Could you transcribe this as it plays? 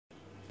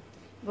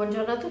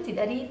Buongiorno a tutti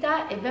da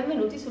Rita e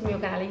benvenuti sul mio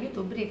canale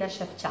YouTube Rita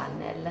Chef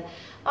Channel.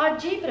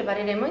 Oggi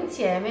prepareremo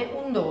insieme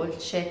un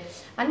dolce.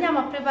 Andiamo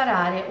a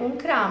preparare un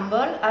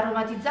crumble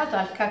aromatizzato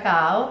al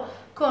cacao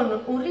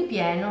con un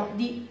ripieno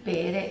di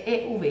pere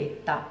e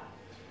uvetta.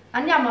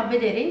 Andiamo a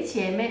vedere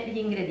insieme gli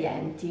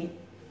ingredienti.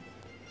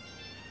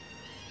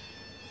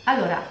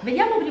 Allora,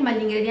 vediamo prima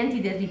gli ingredienti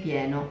del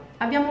ripieno.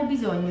 Abbiamo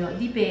bisogno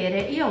di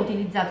pere. Io ho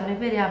utilizzato le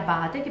pere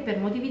abate che per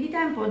motivi di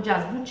tempo ho già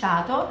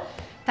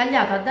sbucciato,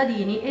 tagliato a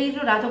dadini e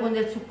irrorato con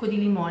del succo di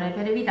limone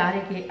per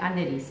evitare che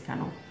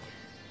anneriscano.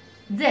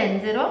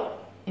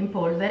 Zenzero in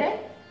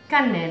polvere,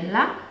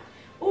 cannella,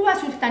 uva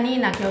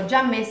sultanina che ho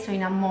già messo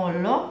in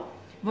ammollo.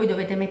 Voi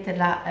dovete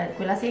metterla,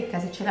 quella secca,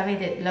 se ce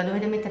l'avete, la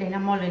dovete mettere in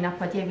ammollo in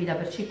acqua tiepida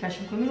per circa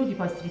 5 minuti,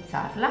 poi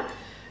strizzarla.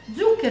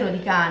 Zucchero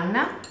di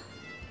canna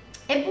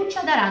e buccia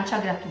d'arancia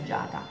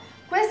grattugiata.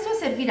 Questo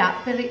servirà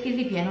per il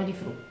ripieno di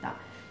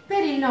frutta.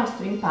 Per il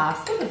nostro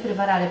impasto, per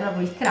preparare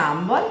proprio il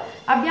crumble,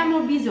 abbiamo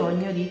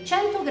bisogno di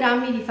 100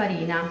 g di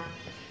farina,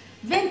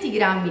 20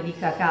 g di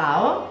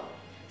cacao,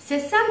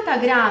 60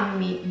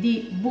 g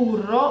di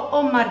burro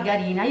o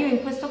margarina. Io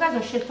in questo caso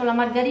ho scelto la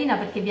margarina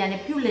perché viene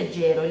più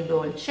leggero il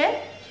dolce,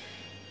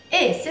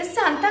 e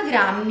 60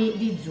 g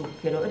di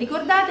zucchero.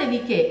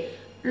 Ricordatevi che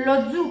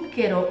lo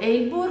zucchero e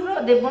il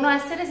burro devono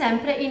essere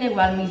sempre in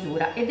egual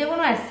misura e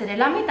devono essere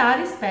la metà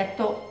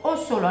rispetto o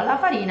solo alla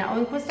farina o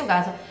in questo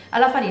caso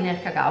alla farina e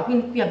al cacao.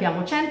 Quindi qui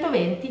abbiamo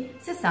 120,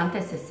 60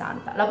 e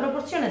 60. La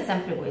proporzione è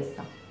sempre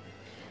questa.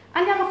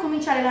 Andiamo a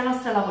cominciare la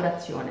nostra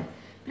lavorazione.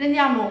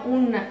 Prendiamo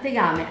un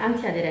tegame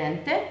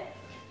antiaderente,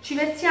 ci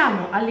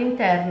versiamo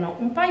all'interno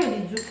un paio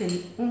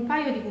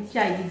di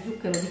cucchiai di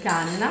zucchero di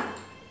canna,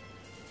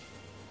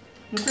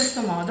 in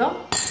questo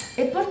modo,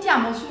 e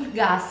portiamo sul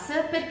gas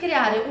per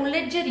creare un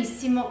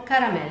leggerissimo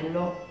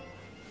caramello.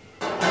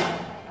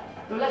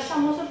 Lo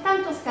lasciamo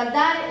soltanto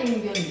scaldare e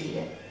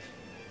imbiondire.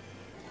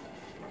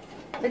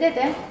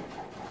 Vedete?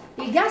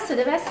 Il gas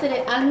deve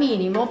essere al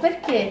minimo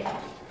perché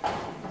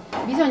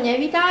bisogna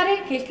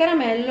evitare che il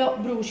caramello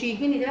bruci,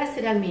 quindi deve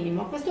essere al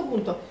minimo. A questo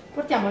punto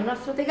portiamo il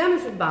nostro tegame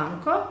sul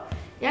banco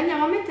e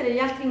andiamo a mettere gli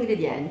altri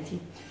ingredienti.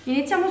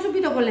 Iniziamo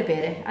subito con le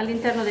pere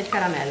all'interno del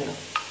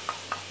caramello.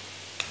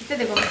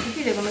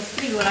 Sentite come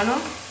sfrigolano?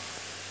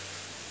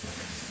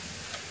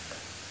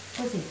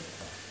 Così.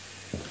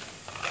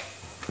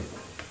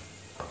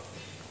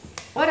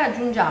 Ora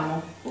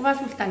aggiungiamo uva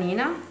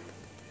sultanina,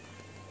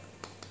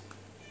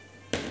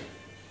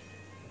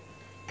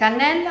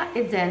 cannella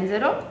e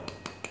zenzero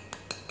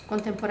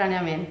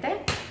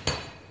contemporaneamente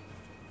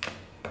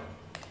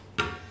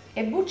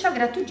e buccia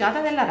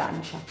grattugiata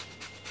dell'arancia.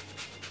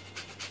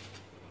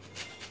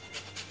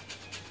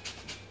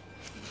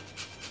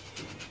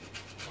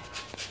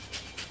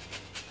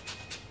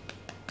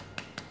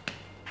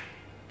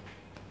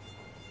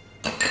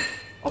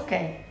 Ok,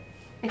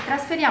 e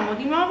trasferiamo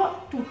di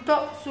nuovo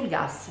tutto sul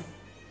gas.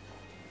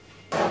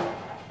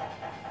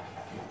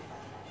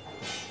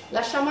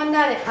 Lasciamo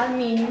andare al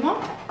minimo.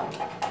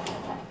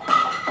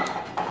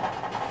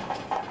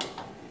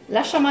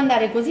 Lasciamo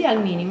andare così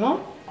al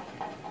minimo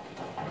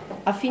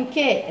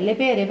affinché le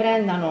pere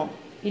prendano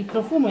il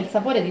profumo e il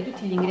sapore di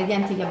tutti gli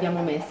ingredienti che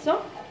abbiamo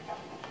messo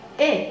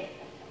e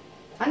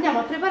andiamo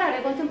a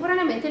preparare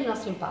contemporaneamente il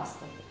nostro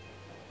impasto.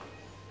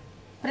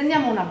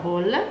 Prendiamo una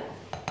bowl.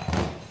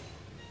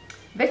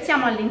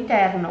 Versiamo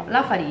all'interno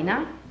la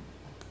farina,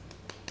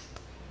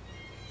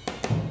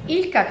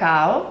 il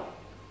cacao,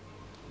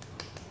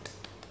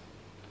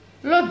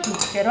 lo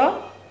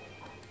zucchero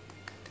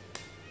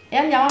e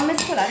andiamo a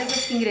mescolare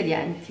questi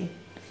ingredienti.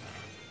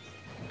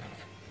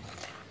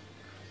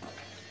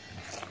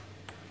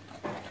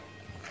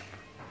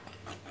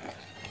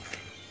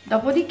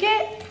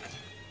 Dopodiché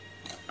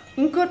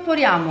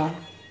incorporiamo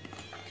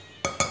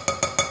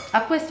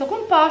a questo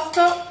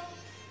composto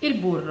il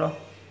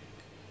burro.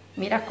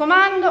 Mi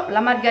raccomando,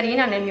 la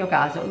margarina nel mio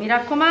caso, mi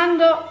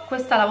raccomando,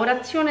 questa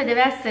lavorazione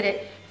deve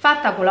essere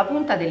fatta con la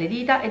punta delle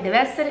dita e deve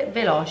essere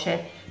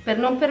veloce per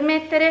non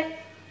permettere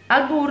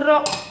al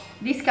burro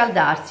di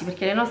scaldarsi,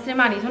 perché le nostre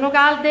mani sono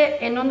calde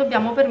e non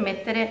dobbiamo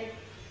permettere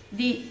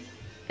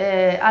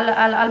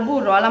al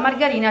burro, alla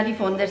margarina di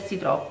fondersi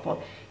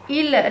troppo.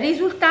 Il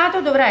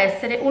risultato dovrà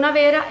essere una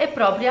vera e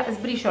propria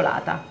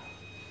sbriciolata.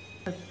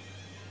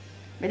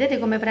 Vedete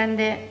come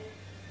prende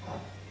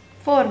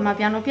forma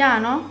piano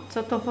piano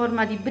sotto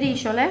forma di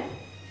briciole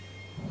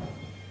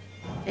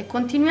e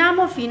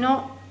continuiamo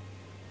fino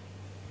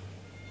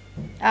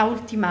a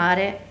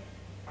ultimare.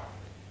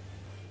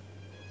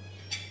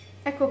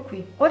 Ecco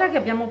qui, ora che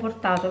abbiamo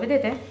portato,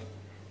 vedete,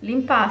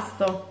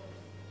 l'impasto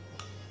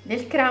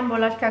del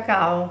crumble al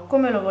cacao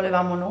come lo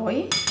volevamo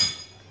noi,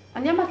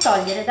 andiamo a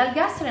togliere dal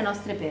gas le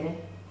nostre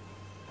pere.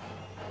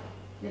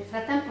 Nel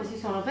frattempo si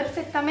sono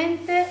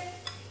perfettamente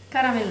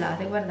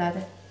caramellate,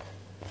 guardate.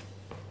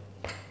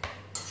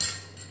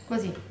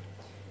 Così.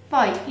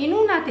 Poi in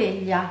una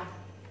teglia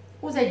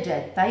usa e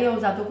getta, io ho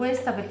usato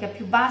questa perché è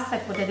più bassa e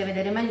potete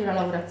vedere meglio la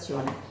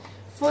lavorazione,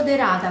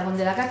 foderata con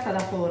della carta da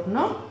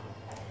forno,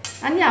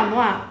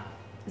 andiamo a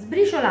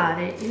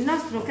sbriciolare il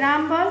nostro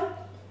crumble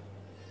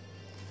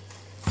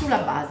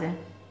sulla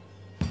base.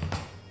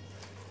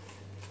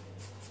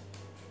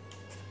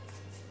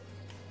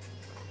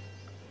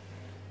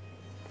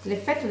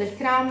 L'effetto del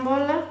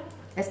crumble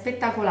è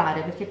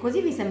spettacolare perché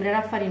così vi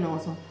sembrerà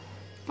farinoso,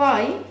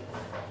 poi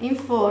in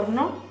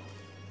forno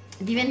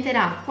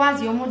diventerà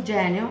quasi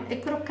omogeneo e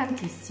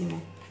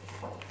croccantissimo.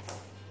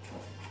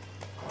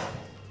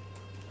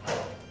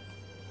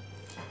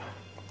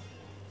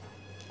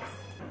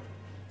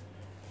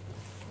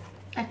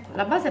 Ecco,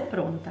 la base è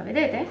pronta,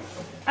 vedete?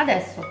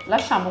 Adesso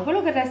lasciamo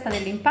quello che resta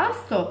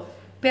dell'impasto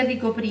per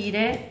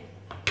ricoprire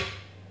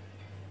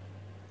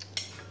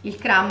il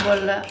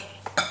crumble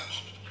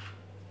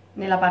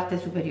nella parte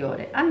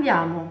superiore.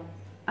 Andiamo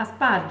a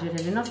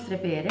spargere le nostre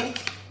pere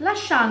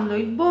lasciando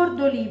il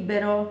bordo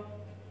libero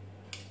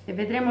e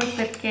vedremo il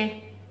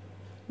perché.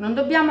 Non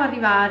dobbiamo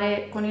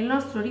arrivare con il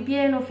nostro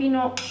ripieno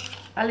fino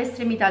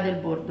all'estremità del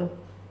bordo,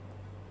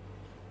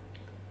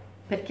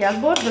 perché al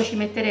bordo ci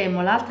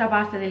metteremo l'altra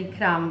parte del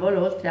crumble,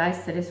 oltre a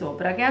essere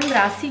sopra, che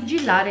andrà a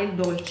sigillare il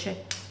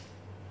dolce.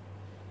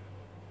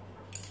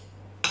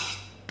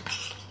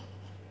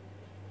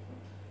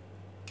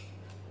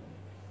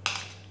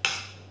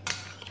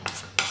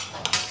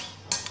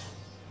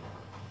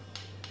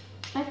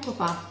 Ecco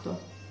fatto.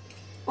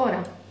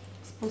 Ora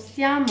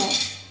spostiamo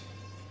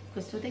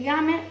questo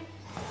tegame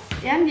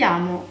e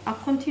andiamo a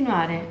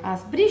continuare a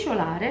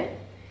sbriciolare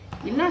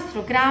il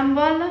nostro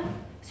crumble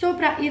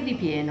sopra il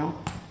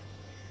ripieno.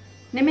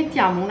 Ne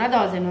mettiamo una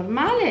dose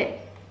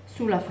normale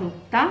sulla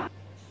frutta,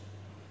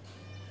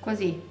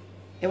 così,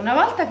 e una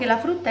volta che la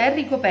frutta è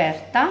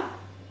ricoperta,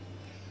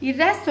 il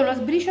resto lo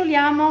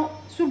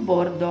sbricioliamo sul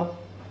bordo.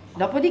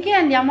 Dopodiché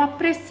andiamo a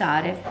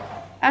pressare,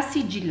 a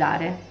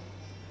sigillare.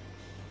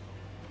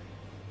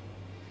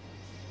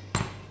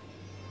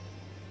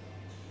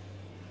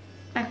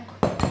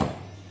 Ecco,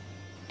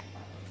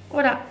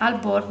 ora al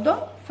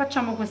bordo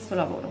facciamo questo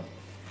lavoro.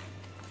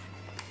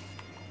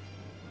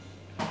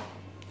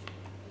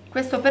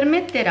 Questo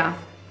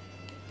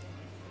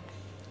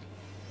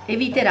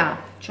eviterà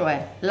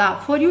cioè la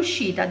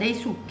fuoriuscita dei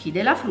succhi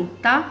della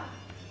frutta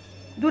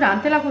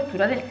durante la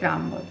cottura del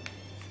crumble.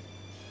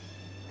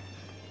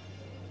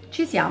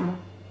 Ci siamo.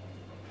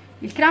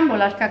 Il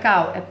crumble al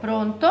cacao è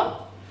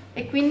pronto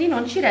e quindi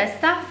non ci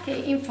resta che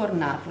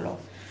infornarlo.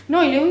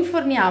 Noi lo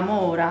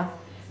inforniamo ora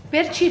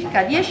per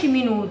circa 10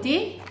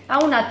 minuti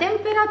a una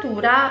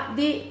temperatura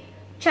di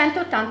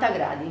 180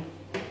 gradi.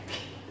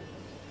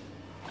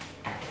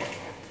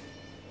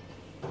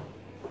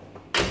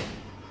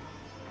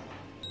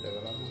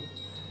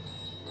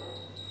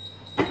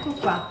 Ecco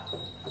qua,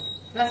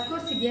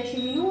 trascorsi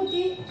 10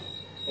 minuti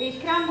e il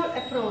crumble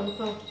è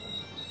pronto.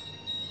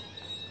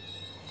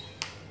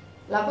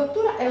 La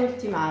cottura è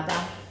ultimata,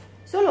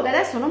 solo che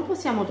adesso non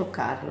possiamo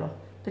toccarlo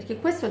perché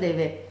questo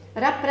deve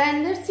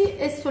rapprendersi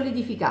e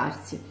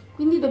solidificarsi,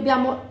 quindi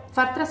dobbiamo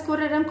far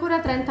trascorrere ancora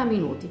 30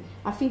 minuti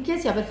affinché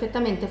sia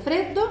perfettamente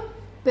freddo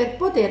per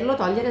poterlo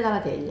togliere dalla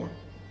teglia.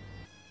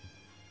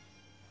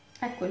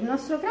 Ecco, il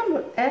nostro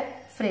crumble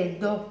è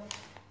freddo,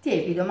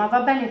 tiepido, ma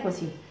va bene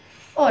così.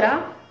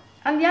 Ora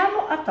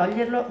andiamo a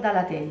toglierlo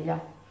dalla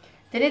teglia.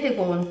 Tenete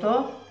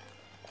conto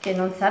che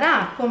non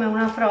sarà come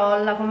una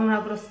frolla, come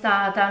una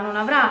crostata, non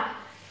avrà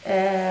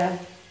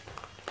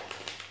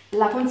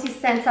la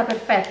consistenza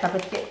perfetta,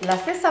 perché la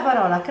stessa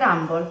parola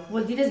crumble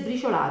vuol dire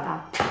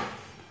sbriciolata,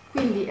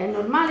 quindi è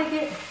normale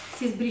che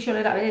si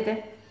sbriciolerà,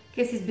 vedete?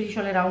 Che si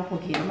sbriciolerà un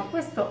pochino, ma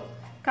questo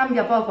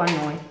cambia poco a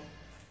noi.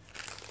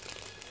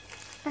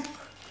 Ecco,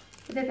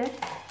 vedete?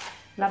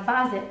 La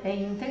base è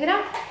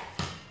integra.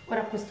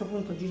 Ora a questo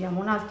punto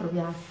giriamo un altro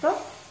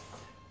piatto,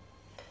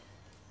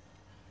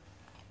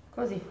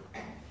 così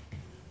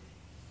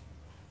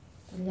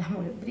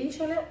togliamo le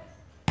briciole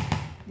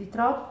di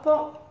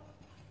troppo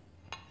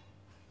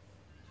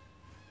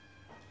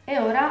e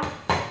ora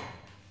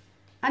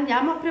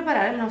andiamo a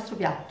preparare il nostro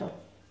piatto.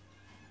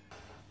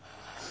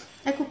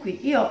 Ecco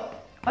qui, io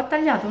ho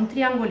tagliato un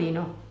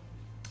triangolino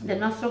del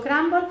nostro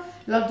crumble,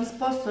 l'ho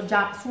disposto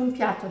già su un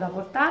piatto da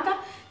portata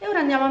e ora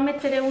andiamo a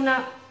mettere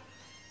una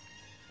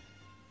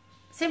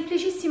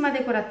semplicissima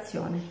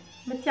decorazione.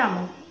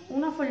 Mettiamo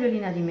una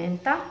fogliolina di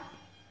menta,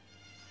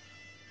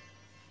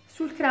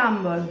 sul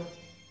crumble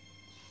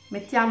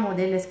mettiamo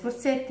delle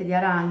scorzette di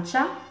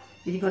arancia.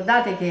 Vi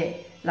ricordate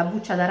che la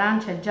buccia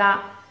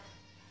d'arancia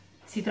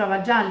si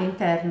trova già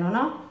all'interno,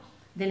 no?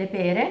 Delle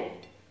pere,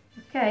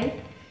 ok?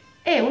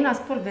 E una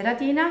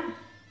spolveratina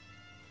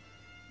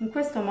in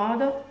questo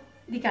modo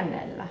di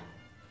cannella.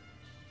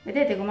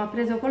 Vedete come ha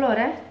preso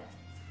colore?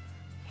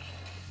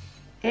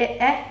 E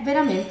è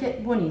veramente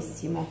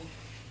buonissimo.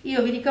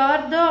 Io vi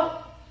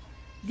ricordo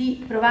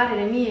di provare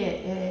le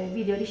mie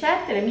video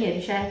ricette, le mie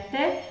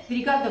ricette. Vi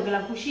ricordo che la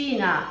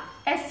cucina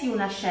è sì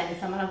una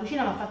scienza, ma la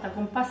cucina va fatta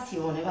con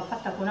passione, va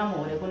fatta con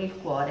amore, con il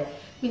cuore.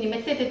 Quindi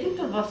mettete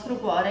tutto il vostro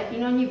cuore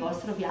in ogni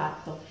vostro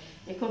piatto.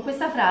 E con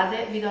questa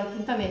frase vi do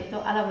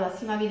appuntamento alla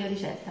prossima video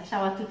ricetta.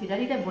 Ciao a tutti da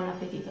Rita e buon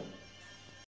appetito!